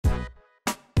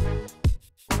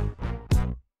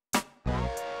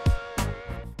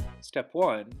Step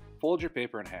 1. Fold your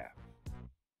paper in half.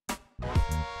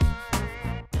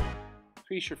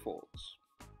 Crease your folds.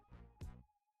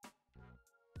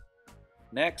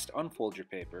 Next, unfold your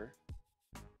paper,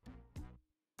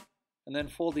 and then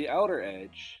fold the outer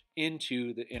edge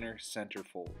into the inner center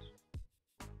fold.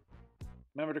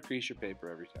 Remember to crease your paper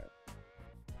every time.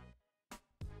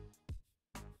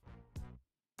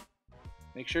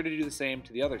 Make sure to do the same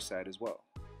to the other side as well.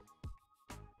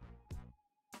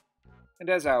 And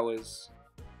as always,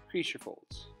 crease your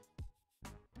folds.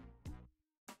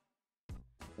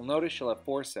 You'll notice you'll have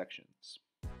 4 sections.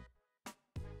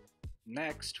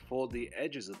 Next, fold the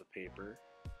edges of the paper,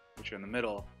 which are in the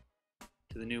middle,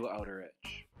 to the new outer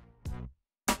edge.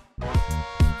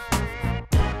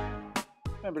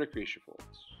 Remember to crease your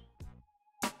folds.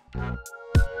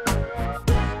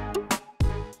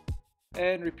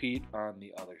 And repeat on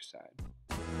the other side.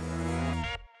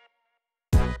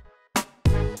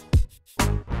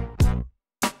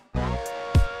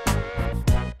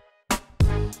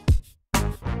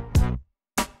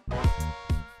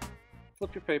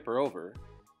 Flip your paper over,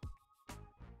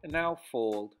 and now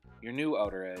fold your new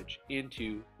outer edge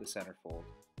into the center fold,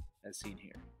 as seen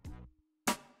here.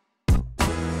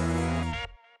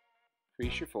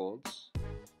 Crease your folds,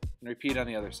 and repeat on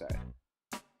the other side,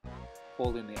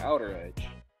 folding the outer edge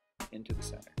into the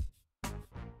center.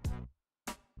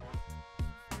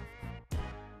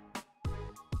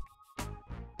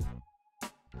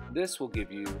 This will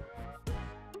give you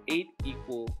 8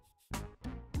 equal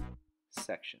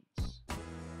sections.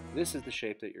 This is the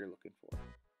shape that you're looking for.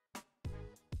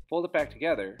 Fold it back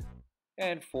together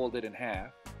and fold it in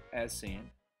half, as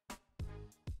seen.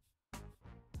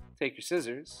 Take your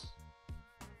scissors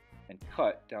and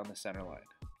cut down the center line.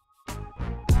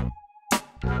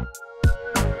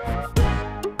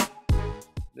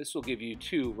 This will give you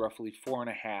 2 roughly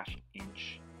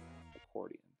 4.5-inch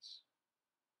accordions.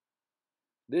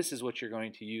 This is what you're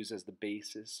going to use as the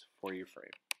basis for your frame.